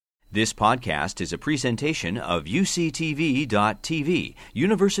This podcast is a presentation of UCTV.tv,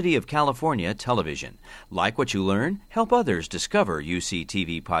 University of California Television. Like what you learn? Help others discover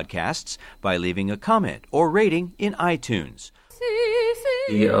UCTV podcasts by leaving a comment or rating in iTunes.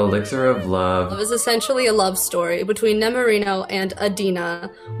 The Elixir of Love is essentially a love story between Nemorino and Adina,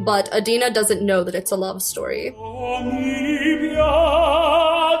 but Adina doesn't know that it's a love story.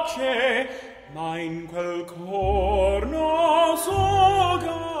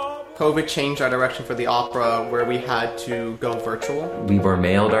 COVID changed our direction for the opera, where we had to go virtual. We were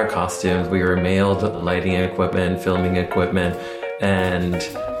mailed our costumes, we were mailed lighting equipment, filming equipment, and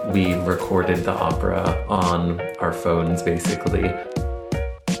we recorded the opera on our phones, basically.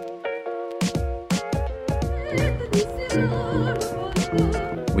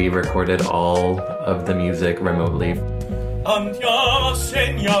 We recorded all of the music remotely.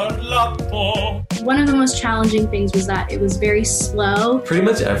 One of the most challenging things was that it was very slow. Pretty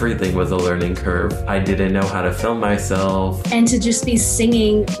much everything was a learning curve. I didn't know how to film myself. And to just be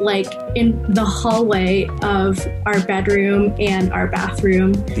singing like in the hallway of our bedroom and our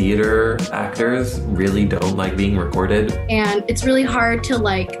bathroom. Theater actors really don't like being recorded. And it's really hard to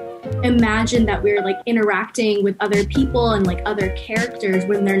imagine that we're interacting with other people and other characters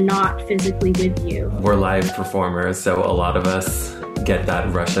when they're not physically with you. We're live performers, so a lot of us get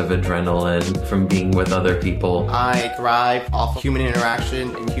that rush of adrenaline from being with other people. I thrive off of human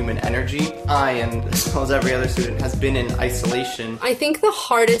interaction and human energy. I, and as well as every other student, has been in isolation. I think the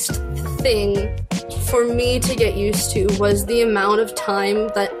hardest thing for me to get used to was the amount of time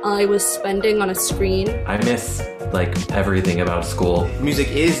that I was spending on a screen. I miss everything about school. Music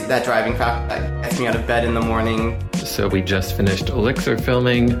is that driving factor that gets me out of bed in the morning. So we just finished Elixir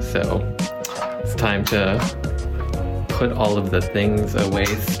filming, so it's time to put all of the things away,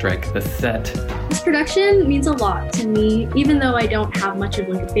 strike the set. This production means a lot to me, even though I don't have much of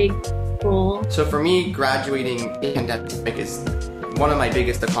a big role. So for me, graduating the pandemic is one of my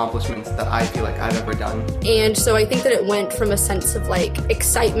biggest accomplishments that I feel like I've ever done. And so I think that it went from a sense of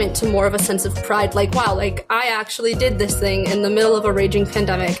excitement to more of a sense of pride. Wow, I actually did this thing in the middle of a raging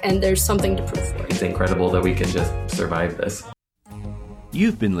pandemic and there's something to prove for it. It's incredible that we can just survive this.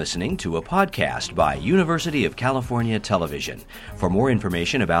 You've been listening to a podcast by University of California Television. For more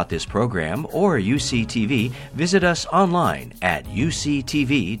information about this program or UCTV, visit us online at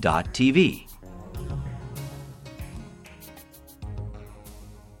uctv.tv.